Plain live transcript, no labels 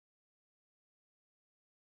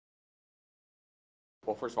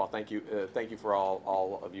Well, first of all, thank you for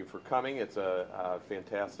all of you for coming. It's a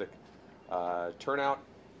fantastic turnout,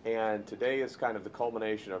 and today is kind of the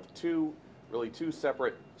culmination of really two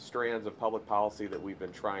separate strands of public policy that we've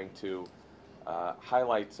been trying to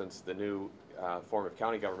highlight since the new form of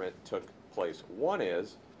county government took place. One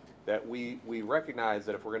is that we recognize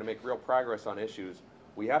that if we're going to make real progress on issues,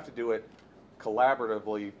 we have to do it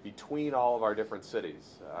collaboratively between all of our different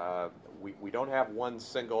cities. We don't have one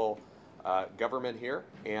single government here,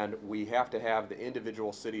 and we have to have the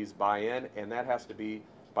individual cities buy in, and that has to be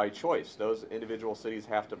by choice. Those individual cities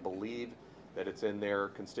have to believe that it's in their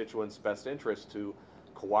constituents' best interest to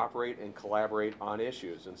cooperate and collaborate on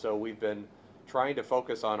issues. And so we've been trying to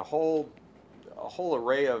focus on a whole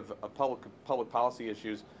array of public policy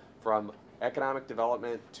issues, from economic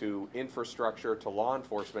development to infrastructure to law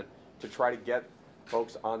enforcement, to try to get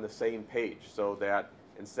folks on the same page, so that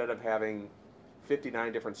instead of having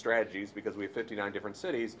 59 different strategies, because we have 59 different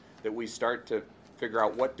cities, that we start to figure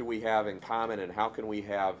out what do we have in common and how can we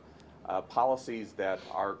have policies that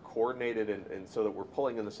are coordinated and so that we're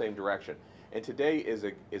pulling in the same direction. And today is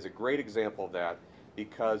a great example of that,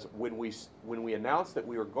 because when we announced that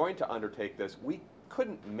we were going to undertake this, we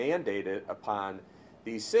couldn't mandate it upon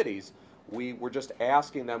these cities. We were just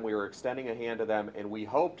asking them, we were extending a hand to them, and we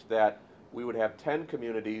hoped that we would have 10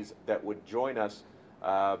 communities that would join us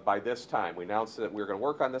by this time. We announced that we were going to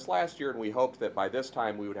work on this last year, and we hoped that by this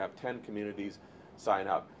time we would have 10 communities sign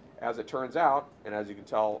up. As it turns out, and as you can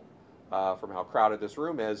tell from how crowded this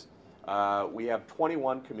room is, we have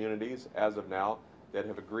 21 communities as of now that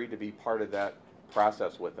have agreed to be part of that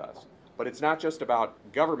process with us. But it's not just about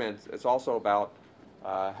government, it's also about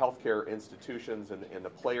healthcare institutions and the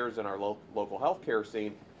players in our local healthcare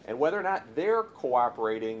scene, and whether or not they're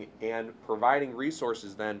cooperating and providing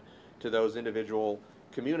resources then to those individual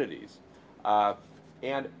communities.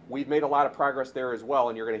 And we've made a lot of progress there as well,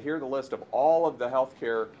 and you're going to hear the list of all of the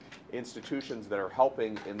healthcare institutions that are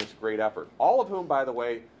helping in this great effort, all of whom, by the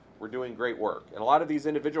way, were doing great work. And a lot of these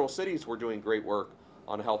individual cities were doing great work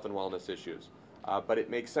on health and wellness issues. But it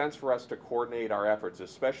makes sense for us to coordinate our efforts,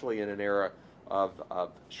 especially in an era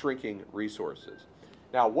of shrinking resources.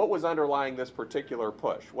 Now, what was underlying this particular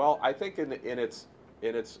push? Well, I think in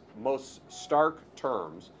its most stark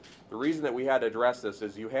terms, the reason that we had to address this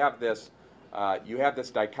is you have this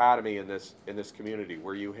dichotomy in this community,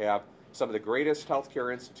 where you have some of the greatest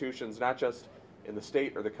healthcare institutions, not just in the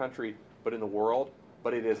state or the country, but in the world,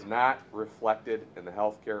 but it is not reflected in the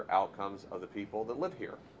healthcare outcomes of the people that live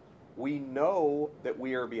here. We know that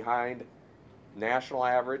we are behind national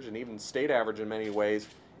average and even state average in many ways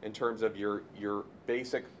in terms of your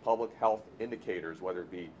basic public health indicators, whether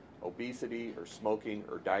it be obesity or smoking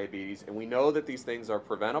or diabetes, and we know that these things are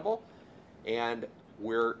preventable, and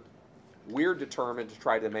we're determined to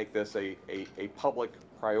try to make this a public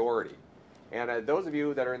priority. And those of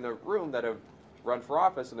you that are in the room that have run for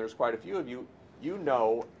office, and there's quite a few of you, you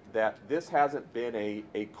know that this hasn't been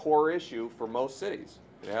a core issue for most cities.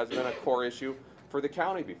 It hasn't been a core issue for the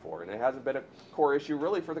county before, and it hasn't been a core issue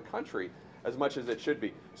really for the country as much as it should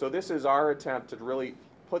be. So this is our attempt to really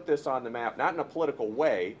put this on the map, not in a political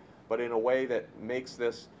way, but in a way that makes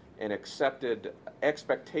this an accepted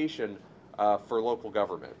expectation for local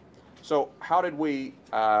government. So how did we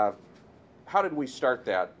start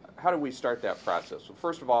that? How did we start that process? Well,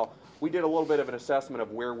 first of all, we did a little bit of an assessment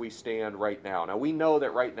of where we stand right now. Now, we know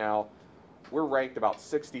that right now we're ranked about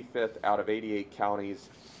 65th out of 88 counties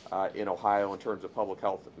in Ohio in terms of public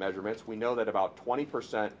health measurements. We know that about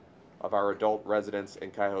 20% of our adult residents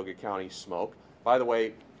in Cuyahoga County smoke. By the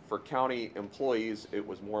way, for county employees, it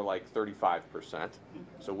was more like 35%.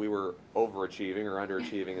 So we were overachieving or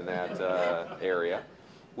underachieving in that area.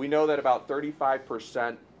 We know that about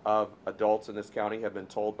 35% of adults in this county have been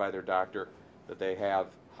told by their doctor that they have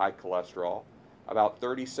high cholesterol. About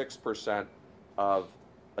 36% of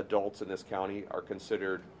adults in this county are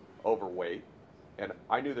considered overweight. And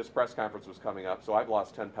I knew this press conference was coming up, so I've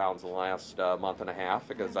lost 10 pounds in the last month and a half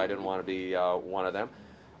because I didn't want to be one of them.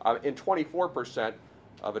 And 24%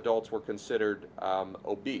 of adults were considered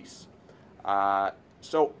obese.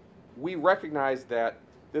 So we recognize that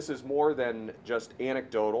this is more than just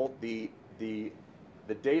anecdotal. The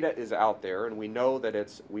data is out there, and we know that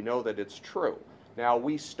it's true. Now,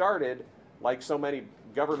 we started, like so many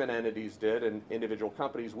government entities did and individual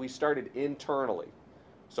companies, we started internally.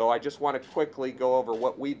 So I just want to quickly go over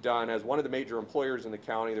what we've done. As one of the major employers in the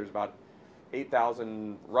county, there's about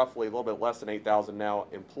 8,000, roughly a little bit less than 8,000 now,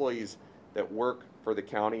 employees that work for the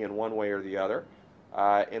county in one way or the other.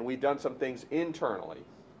 And we've done some things internally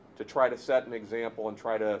to try to set an example and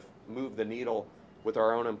try to move the needle with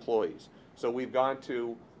our own employees. So we've gone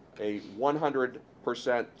to a 100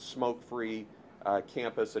 smoke-free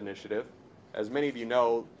campus initiative. As many of you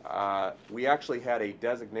know, we actually had a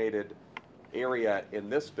designated area in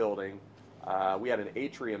this building. We had an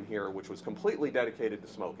atrium here which was completely dedicated to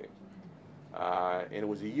smoking. And it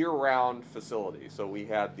was a year-round facility. So we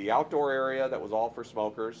had the outdoor area that was all for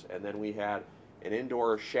smokers, and then we had an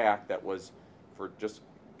indoor shack that was for just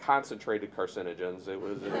concentrated carcinogens. It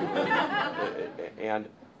was, and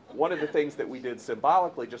one of the things that we did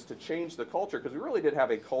symbolically, just to change the culture, because we really did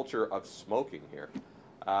have a culture of smoking here,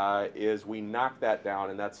 is we knocked that down,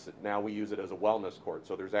 and now we use it as a wellness court.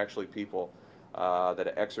 So there's actually people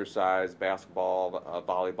that exercise, basketball,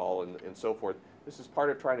 volleyball, and so forth. This is part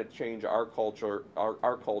of trying to change our culture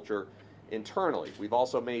internally. We've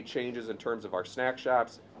also made changes in terms of our snack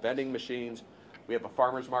shops, vending machines. We have a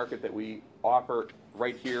farmer's market that we offer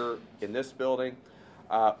right here in this building.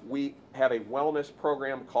 We have a wellness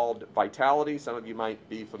program called Vitality. Some of you might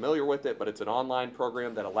be familiar with it, but it's an online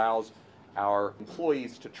program that allows our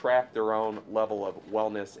employees to track their own level of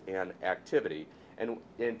wellness and activity. And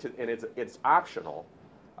it's optional,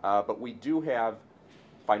 but we do have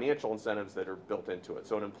financial incentives that are built into it.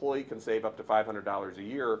 So an employee can save up to $500 a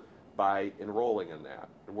year by enrolling in that.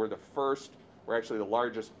 And we're actually the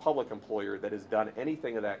largest public employer that has done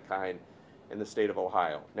anything of that kind in the state of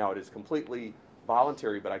Ohio. Now, it is completely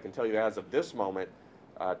voluntary, but I can tell you as of this moment,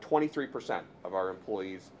 23% of our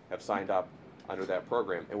employees have signed up under that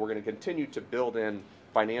program. And we're going to continue to build in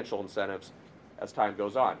financial incentives as time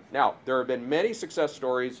goes on. Now, there have been many success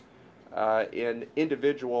stories in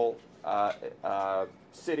individual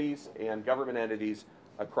cities and government entities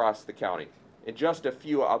across the county. In just a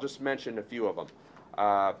few, I'll just mention a few of them.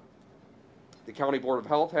 The County Board of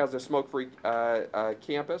Health has a smoke-free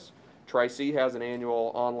campus. Tri-C has an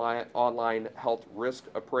annual online health risk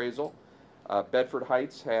appraisal. Bedford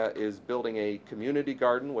Heights is building a community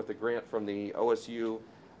garden with a grant from the OSU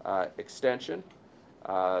Extension.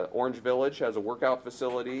 Orange Village has a workout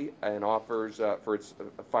facility and offers for its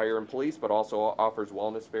fire and police, but also offers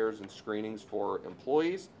wellness fairs and screenings for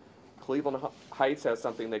employees. Cleveland Heights has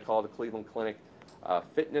something they call the Cleveland Clinic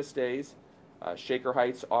Fitness Days. Shaker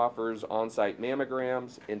Heights offers on-site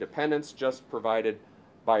mammograms. Independence just provided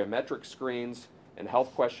biometric screens and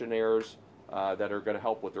health questionnaires that are going to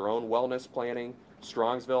help with their own wellness planning.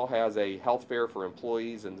 Strongsville has a health fair for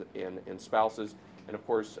employees and spouses. And of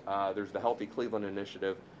course, there's the Healthy Cleveland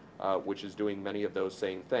Initiative, which is doing many of those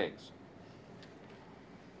same things.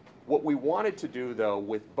 What we wanted to do, though,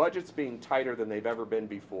 with budgets being tighter than they've ever been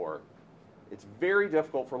before, it's very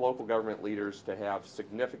difficult for local government leaders to have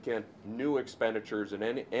significant new expenditures in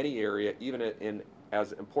any area, even in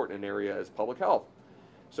as important an area as public health.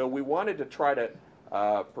 So we wanted to try to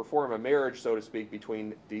perform a marriage, so to speak,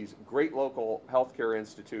 between these great local healthcare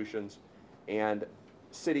institutions and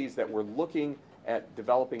cities that were looking at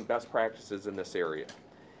developing best practices in this area.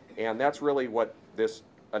 And that's really what this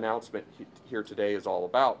announcement here today is all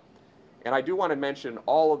about. And I do want to mention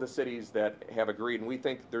all of the cities that have agreed, and we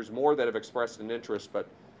think there's more that have expressed an interest, but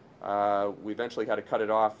we eventually had to cut it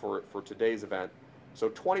off for today's event. So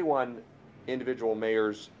 21 individual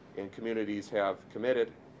mayors and communities have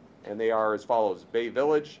committed, and they are as follows: Bay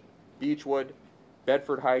Village, Beechwood,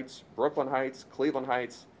 Bedford Heights, Brooklyn Heights, Cleveland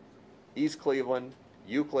Heights, East Cleveland,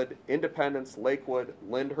 Euclid, Independence, Lakewood,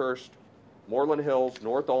 Lyndhurst, Moreland Hills,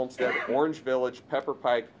 North Olmsted, Orange Village, Pepper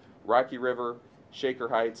Pike, Rocky River, Shaker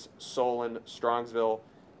Heights, Solon, Strongsville,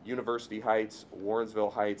 University Heights,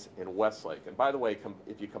 Warrensville Heights, and Westlake. And by the way,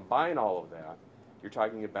 if you combine all of that, you're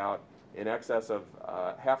talking about in excess of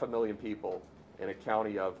 500,000 people in a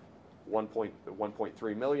county of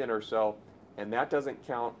 1.3 million or so, and that doesn't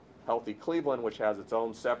count Healthy Cleveland, which has its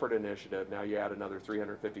own separate initiative. Now you add another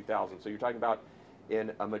 350,000. So you're talking about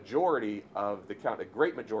in a majority of the county, a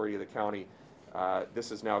great majority of the county,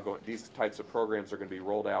 this is now going. These types of programs are going to be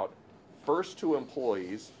rolled out first to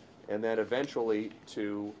employees, and then eventually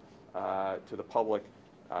to the public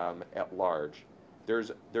at large.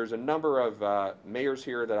 There's a number of mayors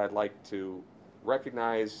here that I'd like to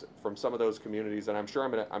recognize from some of those communities, and I'm sure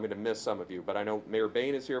I'm gonna miss some of you. But I know Mayor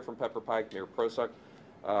Bain is here from Pepper Pike, Mayor Prosuk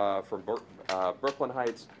from Brooklyn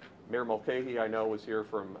Heights, Mayor Mulcahy I know was here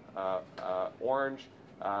from Orange.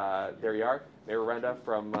 There you are, Mayor Renda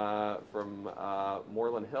from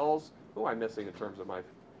Moreland Hills. Who am I missing in terms of my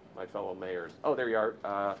fellow mayors? Oh, there you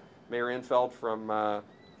are, Mayor Infeld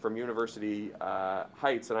from University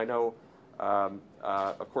Heights, and I know,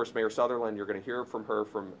 of course, Mayor Sutherland. You're going to hear from her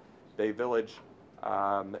from Bay Village,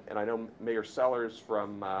 and I know Mayor Sellers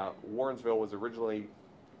from Warrensville was originally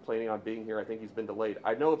planning on being here. I think he's been delayed.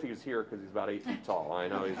 I know if he was here because he's about 8 feet tall. I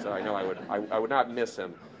know I would not miss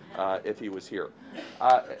him if he was here.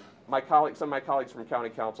 some of my colleagues from County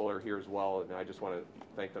Council are here as well, and I just want to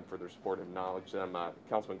thank them for their support and acknowledge them.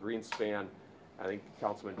 Councilman Greenspan, I think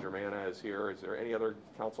Councilman Germana is here. Is there any other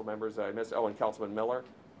council members that I missed? Oh, and Councilman Miller.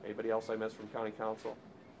 Anybody else I missed from County Council?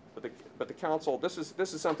 But the council, this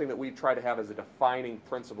is something that we try to have as a defining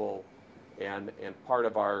principle and part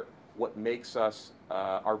of what makes us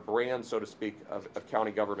our brand, so to speak, of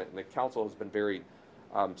county government, and the council has been very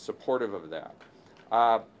supportive of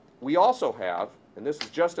that. We also have, and this is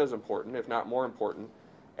just as important, if not more important,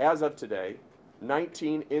 as of today,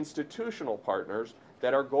 19 institutional partners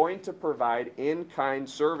that are going to provide in-kind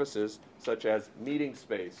services such as meeting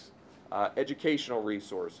space, educational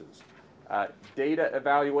resources, data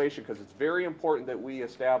evaluation, because it's very important that we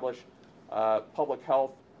establish public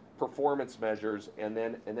health performance measures and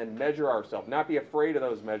then measure ourselves, not be afraid of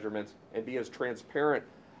those measurements and be as transparent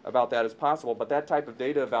about that as possible. But that type of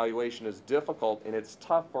data evaluation is difficult, and it's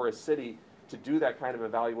tough for a city to do that kind of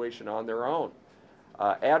evaluation on their own.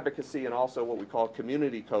 Advocacy, and also what we call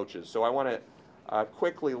community coaches. So I want to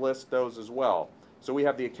quickly list those as well. So we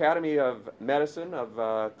have the Academy of Medicine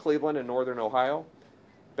of Cleveland and Northern Ohio,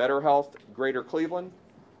 Better Health Greater Cleveland,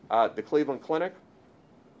 the Cleveland Clinic,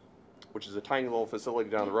 which is a tiny little facility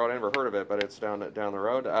down the road. I never heard of it, but it's down the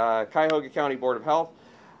road. Cuyahoga County Board of Health,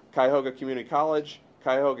 Cuyahoga Community College,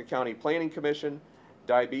 Cuyahoga County Planning Commission,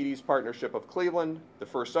 Diabetes Partnership of Cleveland, the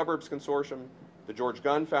First Suburbs Consortium, the George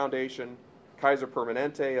Gunn Foundation, Kaiser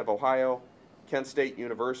Permanente of Ohio, Kent State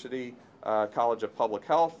University College of Public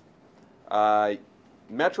Health,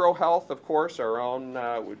 Metro Health, of course, our own,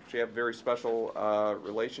 which we have a very special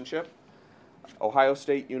relationship, Ohio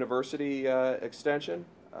State University Extension,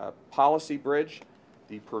 Policy Bridge,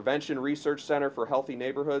 the Prevention Research Center for Healthy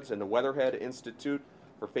Neighborhoods, and the Weatherhead Institute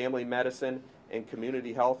for Family Medicine and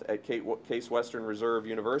Community Health at Case Western Reserve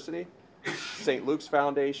University, St. Luke's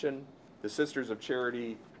Foundation, the Sisters of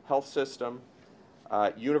Charity Health System,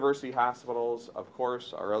 University Hospitals, of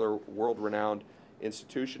course, our other world-renowned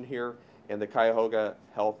institution here, and the Cuyahoga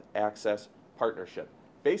Health Access Partnership.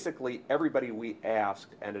 Basically, everybody we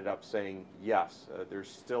asked ended up saying yes. There's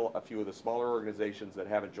still a few of the smaller organizations that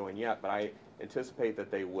haven't joined yet, but I anticipate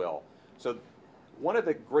that they will. So one of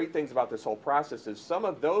the great things about this whole process is some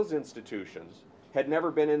of those institutions had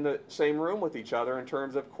never been in the same room with each other in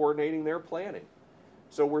terms of coordinating their planning.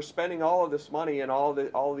 So we're spending all of this money in all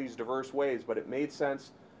of these diverse ways, but it made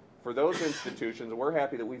sense for those institutions, and we're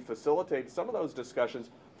happy that we facilitate some of those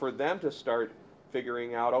discussions for them to start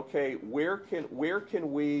figuring out, okay, where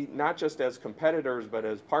can we, not just as competitors but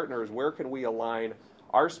as partners, where can we align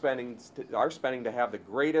our spending to have the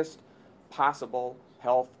greatest possible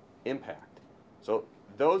health impact? So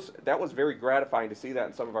that was very gratifying to see that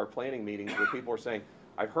in some of our planning meetings where people were saying,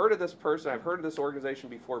 I've heard of this person, I've heard of this organization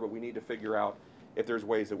before, but we need to figure out if there's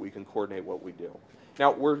ways that we can coordinate what we do.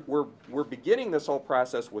 Now, we're beginning this whole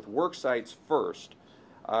process with work sites first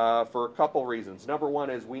for a couple reasons. Number one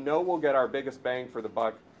is we know we'll get our biggest bang for the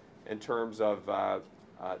buck in terms of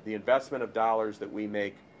the investment of dollars that we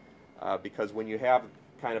make, because when you have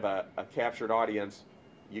kind of a captured audience,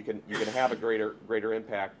 you can have a greater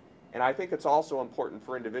impact. And I think it's also important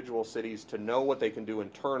for individual cities to know what they can do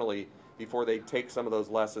internally before they take some of those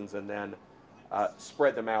lessons and then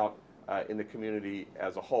spread them out in the community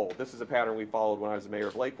as a whole. This is a pattern we followed when I was the mayor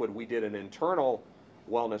of Lakewood. We did an internal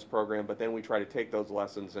wellness program, but then we try to take those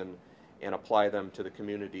lessons and apply them to the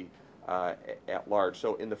community at large.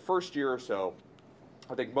 So in the first year or so,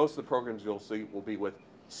 I think most of the programs you'll see will be with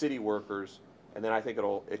city workers, and then I think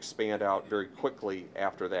it'll expand out very quickly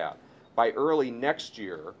after that. By early next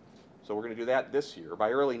year, so we're going to do that this year, by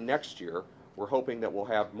early next year, we're hoping that we'll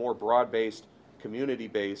have more broad-based,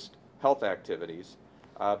 community-based health activities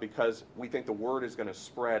because we think the word is going to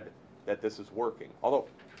spread that this is working. Although,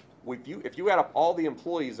 if you add up all the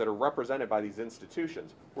employees that are represented by these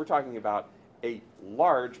institutions, we're talking about a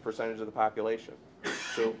large percentage of the population.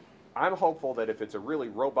 So I'm hopeful that if it's a really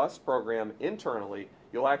robust program internally,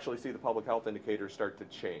 you'll actually see the public health indicators start to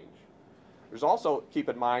change. There's also, keep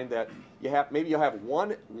in mind that maybe you'll have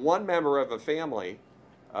one member of a family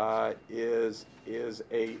is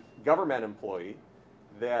a government employee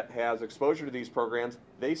that has exposure to these programs.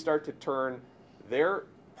 They start to turn their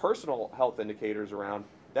personal health indicators around.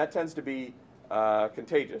 That tends to be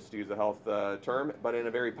contagious, to use the health term, but in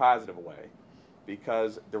a very positive way,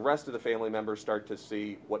 because the rest of the family members start to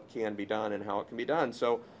see what can be done and how it can be done.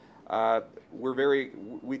 So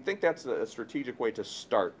we think that's a strategic way to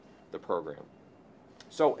start the program.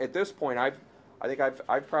 So at this point, I think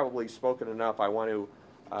I've probably spoken enough. I want to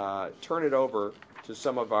turn it over to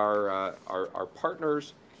some of our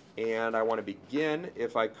partners, and I want to begin,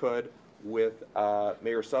 if I could, with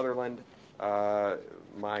Mayor Sutherland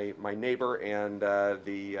my neighbor and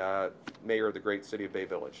the mayor of the great city of Bay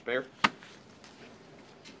Village. Mayor?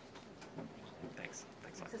 Thanks.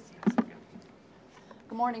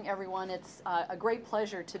 Good morning, everyone. It's a great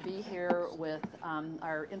pleasure to be here with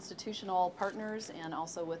our institutional partners and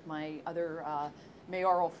also with my other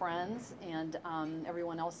mayoral friends and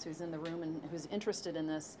everyone else who's in the room and who's interested in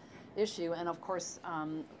this issue, and of course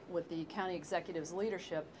with the county executive's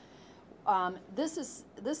leadership. This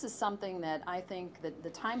is something that I think that the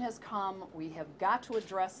time has come. We have got to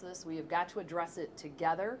address this. We have got to address it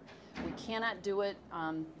together. We cannot do it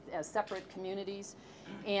as separate communities.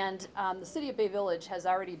 And the city of Bay Village has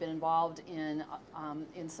already been involved in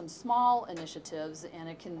some small initiatives, and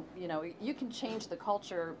it can, you can change the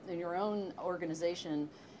culture in your own organization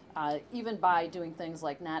even by doing things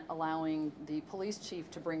like not allowing the police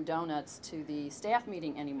chief to bring donuts to the staff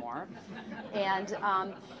meeting anymore. And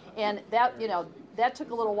that, that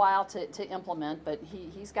took a little while to implement, but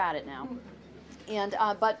he's got it now. And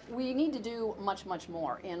but we need to do much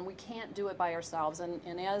more, and we can't do it by ourselves. And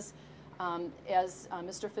as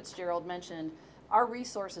Mr. FitzGerald mentioned, our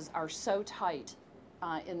resources are so tight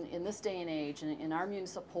in this day and age and in our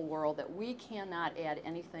municipal world that we cannot add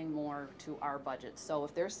anything more to our budget. So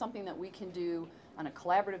if there's something that we can do on a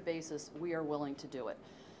collaborative basis, we are willing to do it.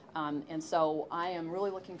 And so I am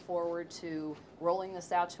really looking forward to rolling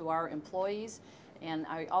this out to our employees. And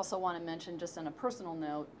I also want to mention, just on a personal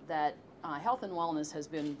note, that health and wellness has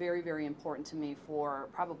been very important to me for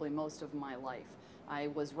probably most of my life. I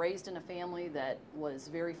was raised in a family that was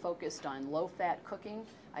very focused on low-fat cooking.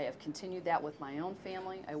 I have continued that with my own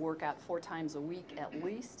family. I work out 4 times a week at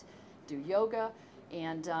least, do yoga,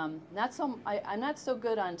 and I'm not so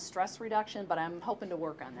good on stress reduction, but I'm hoping to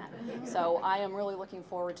work on that. So I am really looking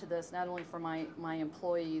forward to this, not only for my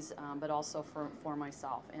employees, but also for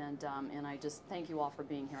myself. And I just thank you all for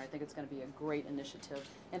being here. I think it's going to be a great initiative,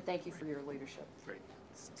 and thank you for your leadership. Great.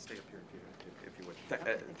 Stay up here if you would.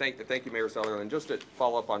 Thank you, Mayor Sutherland. And just to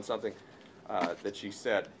follow up on something that she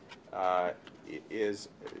said, is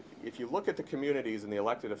if you look at the communities and the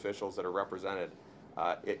elected officials that are represented,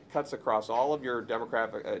 it cuts across all of your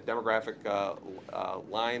demographic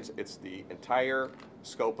lines. It's the entire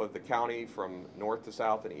scope of the county from north to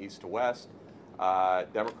south and east to west,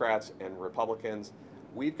 Democrats and Republicans.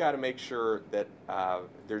 We've got to make sure that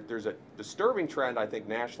there's a disturbing trend, I think,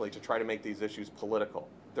 nationally to try to make these issues political.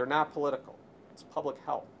 They're not political. It's public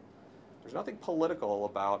health. There's nothing political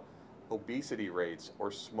about obesity rates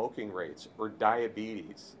or smoking rates or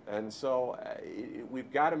diabetes. And so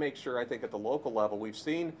we've got to make sure, I think, at the local level, we've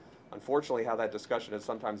seen, unfortunately, how that discussion has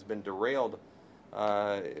sometimes been derailed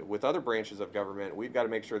with other branches of government. We've got to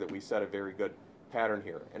make sure that we set a very good pattern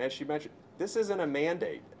here. And as she mentioned, this isn't a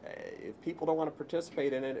mandate. If people don't want to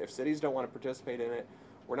participate in it, if cities don't want to participate in it,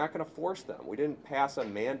 we're not going to force them. We didn't pass a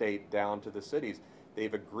mandate down to the cities.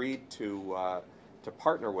 They've agreed to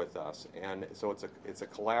partner with us, and so it's a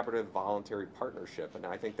collaborative, voluntary partnership, and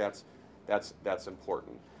I think that's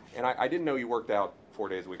important. And I didn't know you worked out 4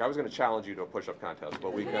 days a week. I was going to challenge you to a push-up contest,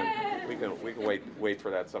 but we can wait for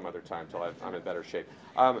that some other time till I'm in better shape.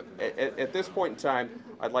 At this point in time,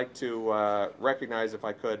 I'd like to recognize, if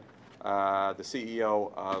I could, the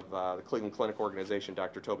CEO of the Cleveland Clinic Organization,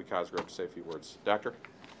 Dr. Toby Cosgrove, to say a few words. Doctor?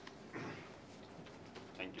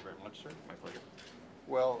 Thank you very much, sir. My pleasure.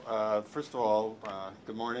 Well, first of all,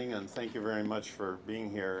 good morning, and thank you very much for being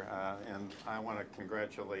here. And I want to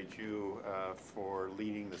congratulate you for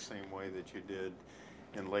leading the same way that you did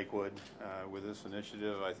in Lakewood with this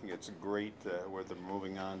initiative. I think it's great where they're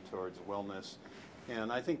moving on towards wellness.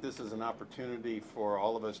 And I think this is an opportunity for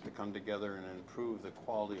all of us to come together and improve the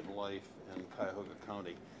quality of life in Cuyahoga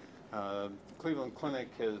County. Cleveland Clinic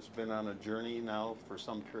has been on a journey now for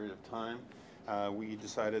some period of time. We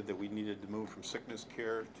decided that we needed to move from sickness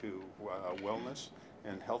care to wellness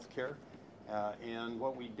and health care. And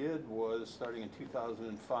what we did was, starting in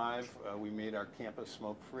 2005, we made our campus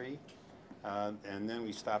smoke-free. And then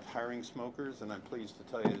we stopped hiring smokers, and I'm pleased to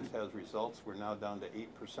tell you this has results. We're now down to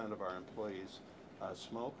 8% of our employees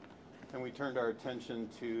smoke. And we turned our attention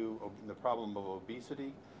to the problem of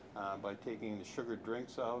obesity by taking the sugared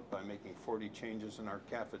drinks out, by making 40 changes in our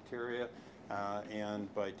cafeteria,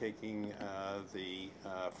 and by taking the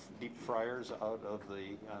deep fryers out of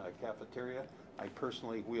the cafeteria. I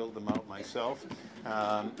personally wheeled them out myself.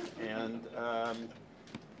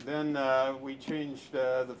 Then we changed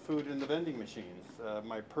the food in the vending machines.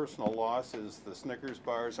 My personal loss is the Snickers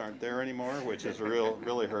bars aren't there anymore, which is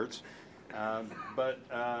really hurts. And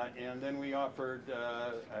then we offered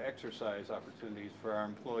exercise opportunities for our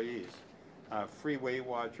employees. free Weight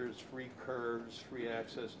Watchers, free curves, free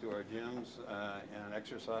access to our gyms and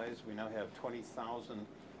exercise. We now have 20,000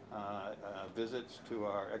 visits to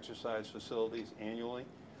our exercise facilities annually.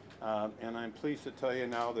 And I'm pleased to tell you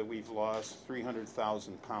now that we've lost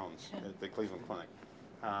 300,000 pounds at the Cleveland Clinic.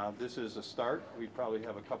 This is a start. We probably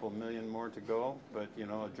have a couple million more to go, but you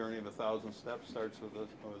know, a journey of 1,000 steps starts with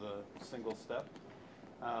a single step.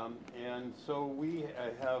 And so we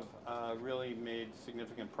have really made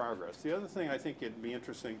significant progress. The other thing I think it'd be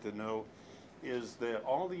interesting to know is that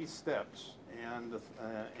all these steps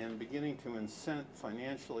and beginning to incent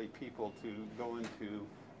financially people to go into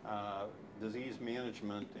disease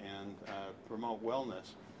management and promote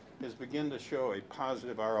wellness has begun to show a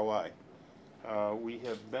positive ROI. We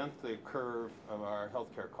have bent the curve of our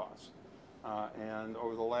healthcare costs. And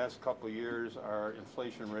over the last couple of years, our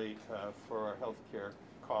inflation rate for our healthcare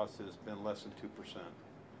costs has been less than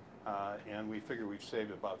 2%. And we figure we've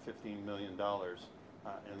saved about $15 million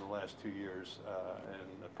in the last 2 years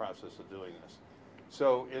in the process of doing this.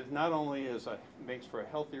 So it not only makes for a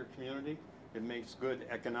healthier community, it makes good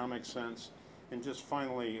economic sense. And just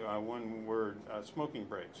finally, one word, smoking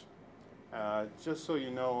breaks. Just so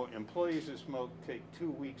you know, employees who smoke take 2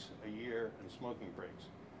 weeks a year in smoking breaks.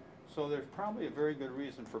 So there's probably a very good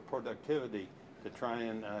reason for productivity to try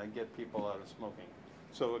and get people out of smoking.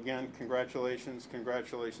 So again, congratulations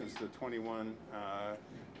to 21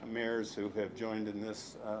 mayors who have joined in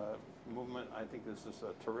this movement. I think this is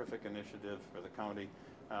a terrific initiative for the county,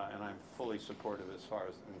 and I'm fully supportive and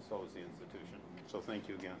so is the institution. So thank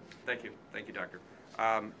you again. Thank you, Doctor.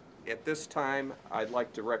 At this time, I'd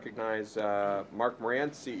like to recognize Mark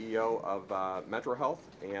Moran, CEO of Metro Health,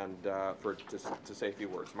 and to say a few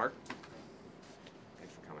words. Mark?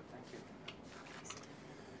 Thanks for coming. Thank you.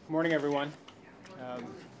 Good morning, everyone.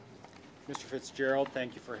 Mr. FitzGerald,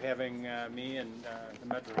 thank you for having me and the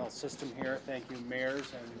Metro Health system here. Thank you,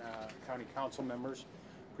 mayors and county council members.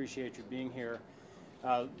 Appreciate you being here.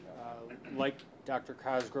 Like Dr.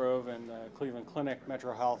 Cosgrove and the Cleveland Clinic,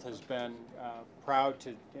 Metro Health has been proud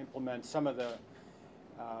to implement some of the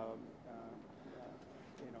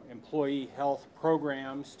employee health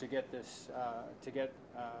programs to get this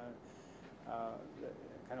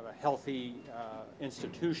kind of a healthy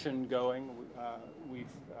institution going. We've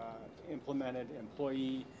implemented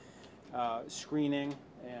employee screening,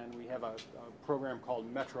 and we have a program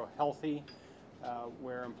called Metro Healthy,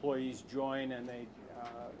 where employees join and they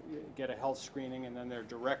get a health screening, and then they're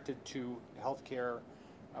directed to healthcare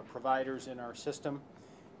providers in our system.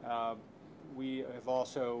 We have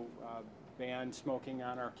also banned smoking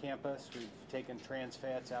on our campus. We've taken trans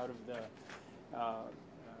fats out of the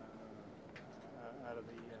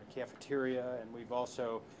cafeteria, and we've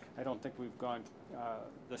also, I don't think we've gone,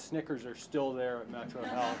 the Snickers are still there at Metro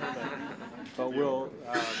Health, but we'll,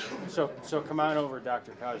 so come on over,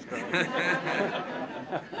 Dr. Cosgrove.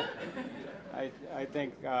 I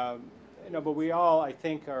think, but we all, I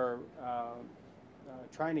think, are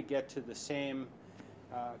trying to get to the same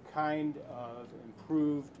kind of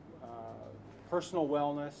improved personal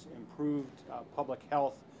wellness, improved public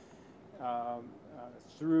health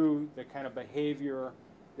through the kind of behavior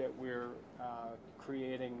that we're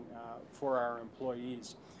creating for our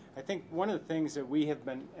employees. I think one of the things that we have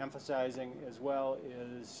been emphasizing as well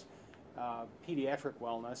is pediatric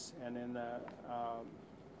wellness, and in the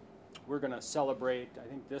we're going to celebrate, I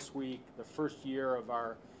think this week, the first year of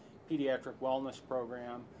our pediatric wellness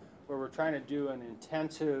program, where we're trying to do an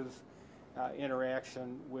intensive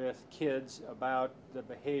interaction with kids about the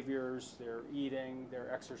behaviors, their eating,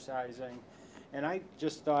 their exercising. And I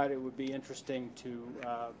just thought it would be interesting to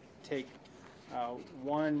take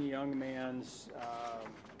one young man's,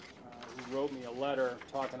 who wrote me a letter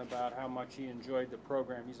talking about how much he enjoyed the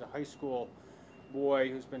program. He's a high school boy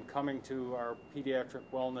who's been coming to our pediatric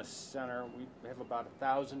wellness center. We have about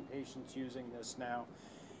 1,000 patients using this now.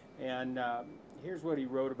 And here's what he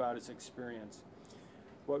wrote about his experience.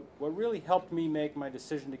 What really helped me make my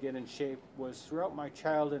decision to get in shape was throughout my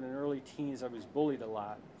childhood and early teens, I was bullied a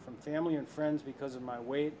lot from family and friends because of my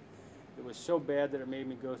weight. It was so bad that it made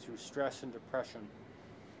me go through stress and depression.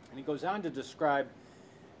 And he goes on to describe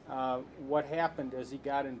what happened as he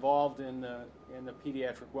got involved in the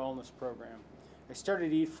pediatric wellness program. I started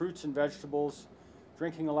to eat fruits and vegetables,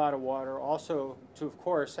 drinking a lot of water, also to, of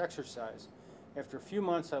course, exercise. After a few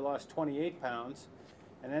months, I lost 28 pounds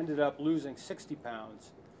and ended up losing 60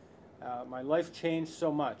 pounds. My life changed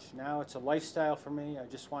so much. Now it's a lifestyle for me. I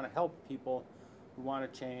just want to help people who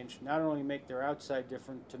want to change, not only make their outside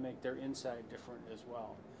different, to make their inside different as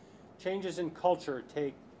well. Changes in culture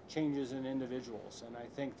take changes in individuals, and I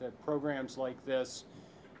think that programs like this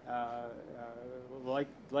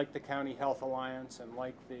like the County Health Alliance and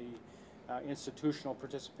like the institutional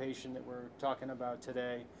participation that we're talking about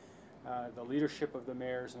today, the leadership of the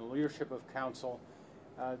mayors and the leadership of council.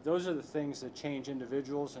 Those are the things that change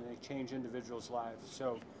individuals, and they change individuals' lives.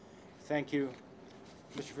 So thank you,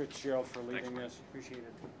 Mr. FitzGerald, for leading this. Appreciate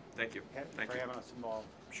it. Thank you. Thank for you. having us involved.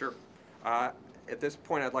 Sure. At this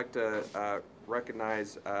point, I'd like to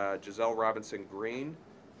recognize Giselle Robinson Green.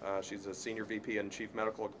 She's a Senior VP and Chief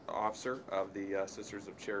Medical Officer of the Sisters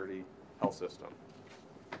of Charity Health System.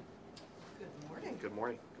 Good morning. Good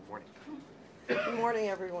morning. Good morning. Good morning,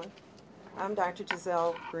 everyone. I'm Dr.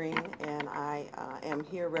 Giselle Green, and I am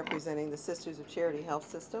here representing the Sisters of Charity Health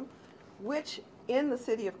System, which in the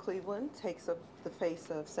city of Cleveland takes up the face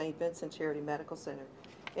of St. Vincent Charity Medical Center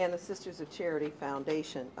and the Sisters of Charity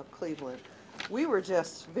Foundation of Cleveland. We were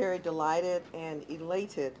just very delighted and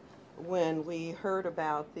elated when we heard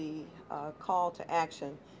about the call to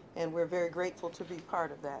action, and we're very grateful to be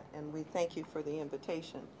part of that, and we thank you for the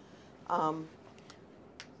invitation.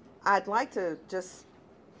 I'd like to just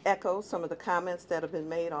echo some of the comments that have been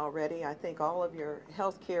made already. I think all of your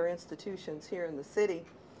healthcare institutions here in the city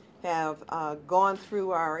have gone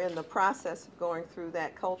through, are in the process of going through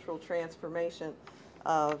that cultural transformation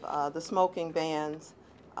of the smoking bans,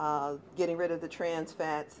 getting rid of the trans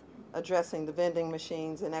fats, addressing the vending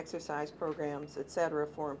machines and exercise programs, et cetera,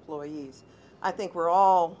 for employees. I think we're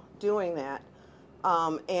all doing that.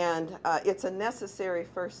 And it's a necessary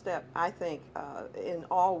first step, I think, in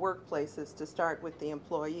all workplaces to start with the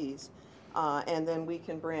employees, and then we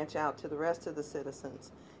can branch out to the rest of the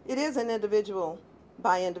citizens. It is an individual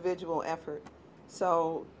by individual effort.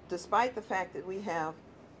 So despite the fact that we have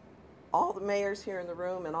all the mayors here in the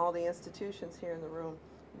room and all the institutions here in the room,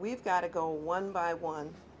 we've got to go one by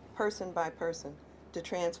one, person by person, to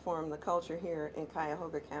transform the culture here in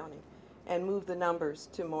Cuyahoga County and move the numbers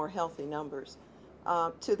to more healthy numbers.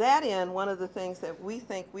 To that end, one of the things that we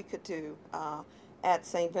think we could do at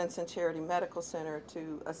St. Vincent Charity Medical Center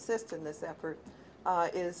to assist in this effort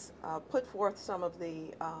is put forth some of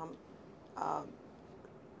the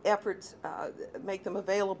efforts, make them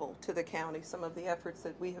available to the county, some of the efforts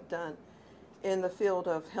that we have done in the field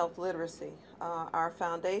of health literacy. Our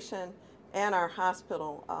foundation and our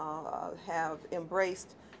hospital have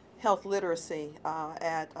embraced health literacy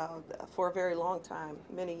for a very long time,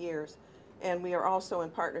 many years. And we are also in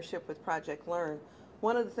partnership with Project Learn.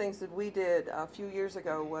 One of the things that we did a few years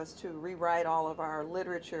ago was to rewrite all of our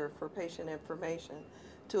literature for patient information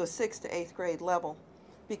to a 6th to 8th grade level.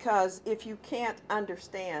 Because if you can't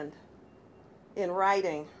understand in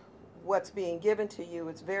writing what's being given to you,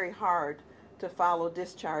 it's very hard to follow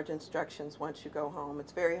discharge instructions once you go home.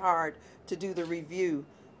 It's very hard to do the review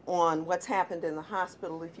on what's happened in the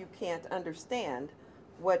hospital if you can't understand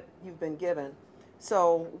what you've been given.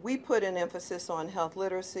 So we put an emphasis on health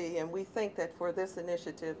literacy, and we think that for this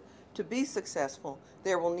initiative to be successful,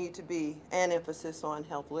 there will need to be an emphasis on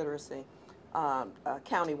health literacy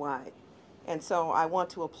countywide. And so I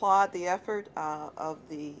want to applaud the effort of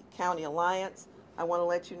the County Alliance. I want to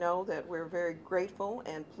let you know that we're very grateful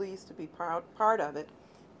and pleased to be part of it,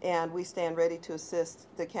 and we stand ready to assist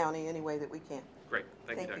the county any way that we can. Great.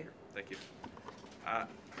 Thank you, Doctor. Thank you.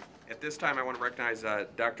 At this time, I want to recognize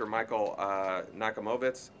Dr. Michael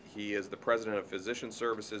Nakamovitz. He is the President of Physician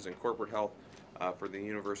Services and Corporate Health for the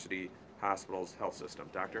University Hospitals Health System.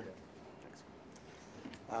 Doctor?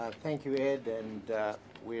 Thanks. Thank you, Ed, and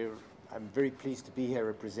I'm very pleased to be here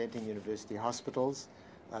representing University Hospitals.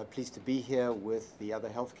 Pleased to be here with the other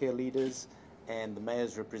healthcare leaders and the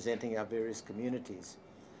mayors representing our various communities.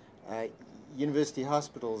 University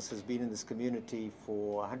Hospitals has been in this community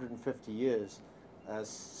for 150 years,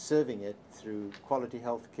 serving it through quality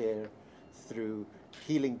health care, through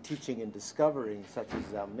healing, teaching, and discovering, such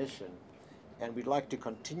as our mission. And we'd like to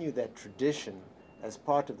continue that tradition as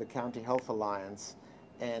part of the County Health Alliance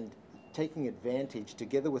and taking advantage,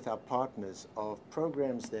 together with our partners, of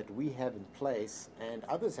programs that we have in place and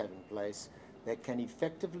others have in place that can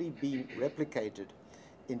effectively be replicated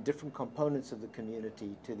in different components of the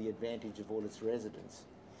community to the advantage of all its residents.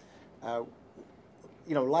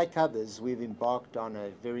 Like others, we've embarked on a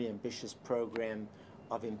very ambitious program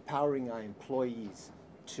of empowering our employees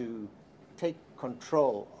to take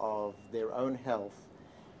control of their own health.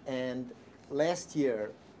 And last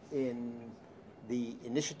year, in the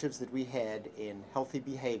initiatives that we had in healthy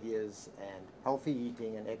behaviors and healthy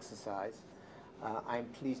eating and exercise, I'm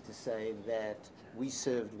pleased to say that we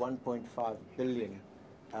served 1.5 billion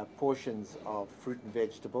portions of fruit and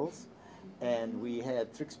vegetables, and we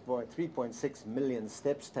had 3.6 million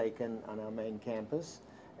steps taken on our main campus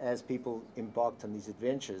as people embarked on these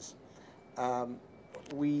adventures.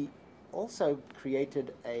 we also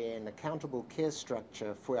created an accountable care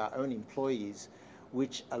structure for our own employees,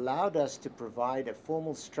 which allowed us to provide a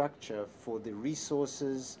formal structure for the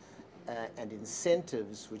resources and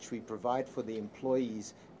incentives which we provide for the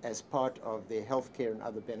employees as part of their health care and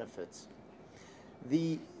other benefits.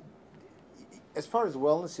 As far as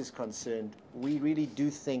wellness is concerned, we really do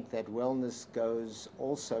think that wellness goes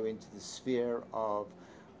also into the sphere of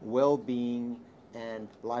well-being and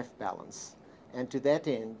life balance. And to that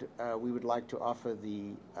end, we would like to offer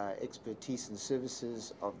the expertise and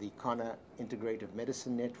services of the Connor Integrative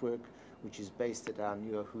Medicine Network, which is based at our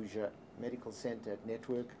New Ahuja Medical Center at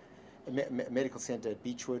Medical Center at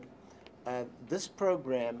Beechwood. This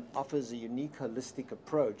program offers a unique holistic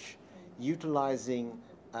approach utilizing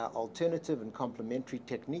alternative and complementary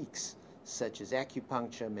techniques such as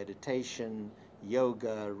acupuncture, meditation,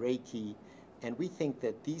 yoga, Reiki, and we think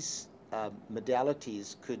that these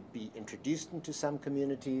modalities could be introduced into some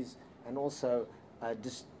communities and also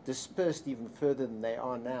dispersed even further than they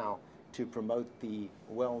are now to promote the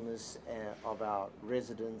wellness of our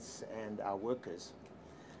residents and our workers.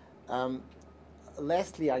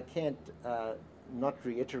 Lastly, I can't not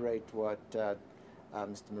reiterate what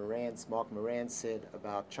Mark Moran said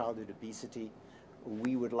about childhood obesity.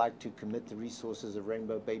 We would like to commit the resources of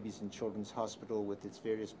Rainbow Babies and Children's Hospital with its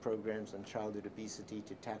various programs on childhood obesity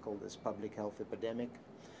to tackle this public health epidemic.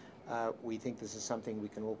 We think this is something we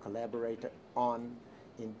can all collaborate on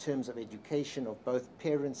in terms of education of both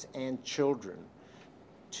parents and children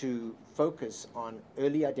to focus on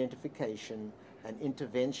early identification and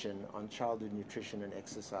intervention on childhood nutrition and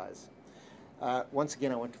exercise. Once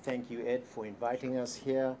again, I want to thank you, Ed, for inviting us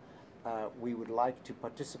here. We would like to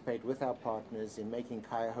participate with our partners in making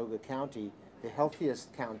Cuyahoga County the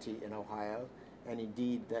healthiest county in Ohio, and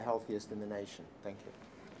indeed the healthiest in the nation. Thank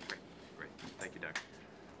you. Great. Thank you,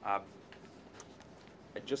 Doc.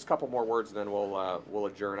 Just a couple more words, and then we'll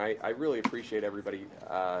adjourn. I really appreciate everybody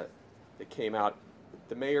that came out.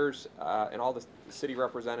 The mayors and all the city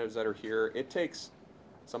representatives that are here. It takes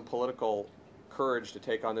some political courage to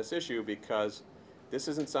take on this issue, because this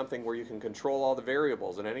isn't something where you can control all the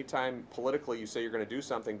variables. And anytime politically you say you're going to do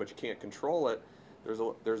something but you can't control it,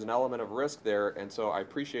 there's an element of risk there. And so I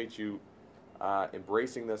appreciate you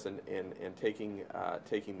embracing this and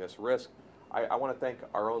taking this risk. I want to thank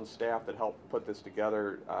our own staff that helped put this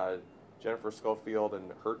together, Jennifer Schofield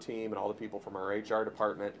and her team and all the people from our HR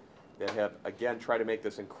department that have, again, tried to make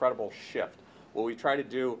this incredible shift. What we try to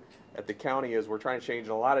do at the county is we're trying to change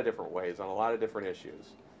in a lot of different ways on a lot of different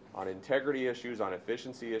issues, on integrity issues, on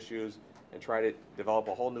efficiency issues, and try to develop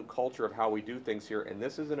a whole new culture of how we do things here. And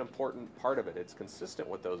this is an important part of it. It's consistent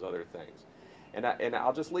with those other things. And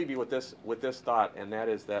I'll just leave you with this thought, and that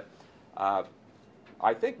is that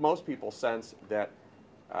I think most people sense that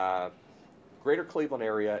Greater Cleveland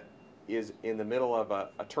area is in the middle of a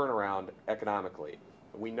turnaround economically.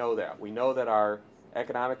 We know that. We know that our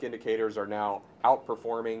economic indicators are now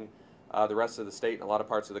outperforming the rest of the state and a lot of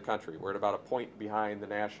parts of the country. We're at about a point behind the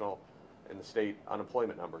national and the state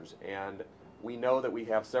unemployment numbers. And we know that we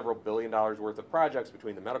have several $1 billion worth of projects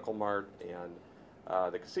between the Medical Mart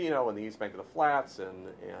and the casino and the East Bank of the Flats and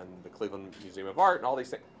the Cleveland Museum of Art and all these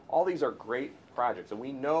things. All these are great projects, and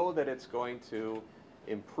we know that it's going to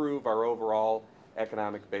improve our overall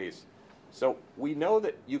economic base. So we know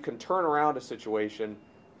that you can turn around a situation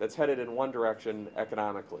that's headed in one direction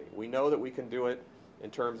economically. We know that we can do it in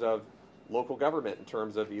terms of local government, in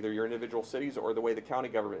terms of either your individual cities or the way the county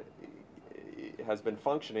government has been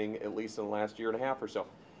functioning, at least in the last year and a half or so.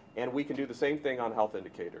 And we can do the same thing on health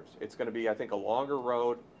indicators. It's going to be, I think, a longer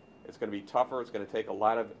road. It's going to be tougher. It's going to take a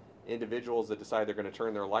lot of individuals that decide they're going to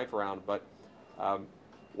turn their life around. But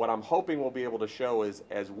what I'm hoping we'll be able to show is,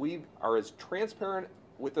 as we are as transparent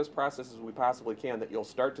with this process as we possibly can, that you'll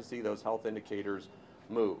start to see those health indicators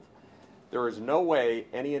move. There is no way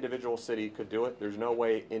any individual city could do it. There's no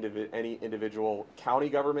way any individual county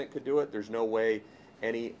government could do it. There's no way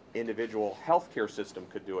any individual healthcare system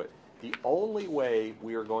could do it. The only way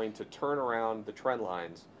we are going to turn around the trend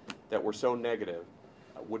lines that were so negative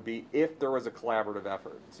would be if there was a collaborative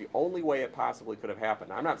effort. It's the only way it possibly could have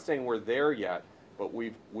happened. I'm not saying we're there yet, but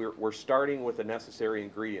we're starting with the necessary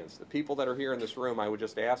ingredients. The people that are here in this room, I would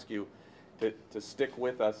just ask you to stick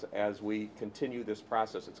with us as we continue this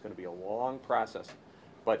process. It's going to be a long process,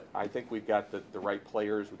 but I think we've got the right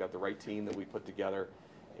players, we've got the right team that we put together,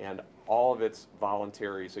 and all of it's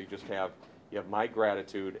voluntary. So you have my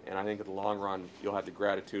gratitude, and I think in the long run you'll have the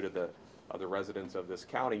gratitude of the residents of this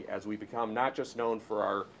county as we become not just known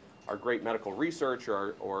for our great medical research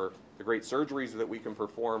or the great surgeries that we can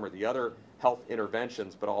perform or the other health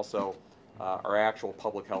interventions, but also our actual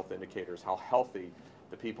public health indicators, how healthy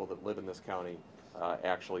the people that live in this county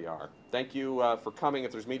actually are. Thank you for coming.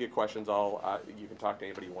 If there's media questions, you can talk to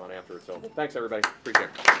anybody you want after. So thanks, everybody. Appreciate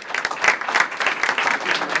it.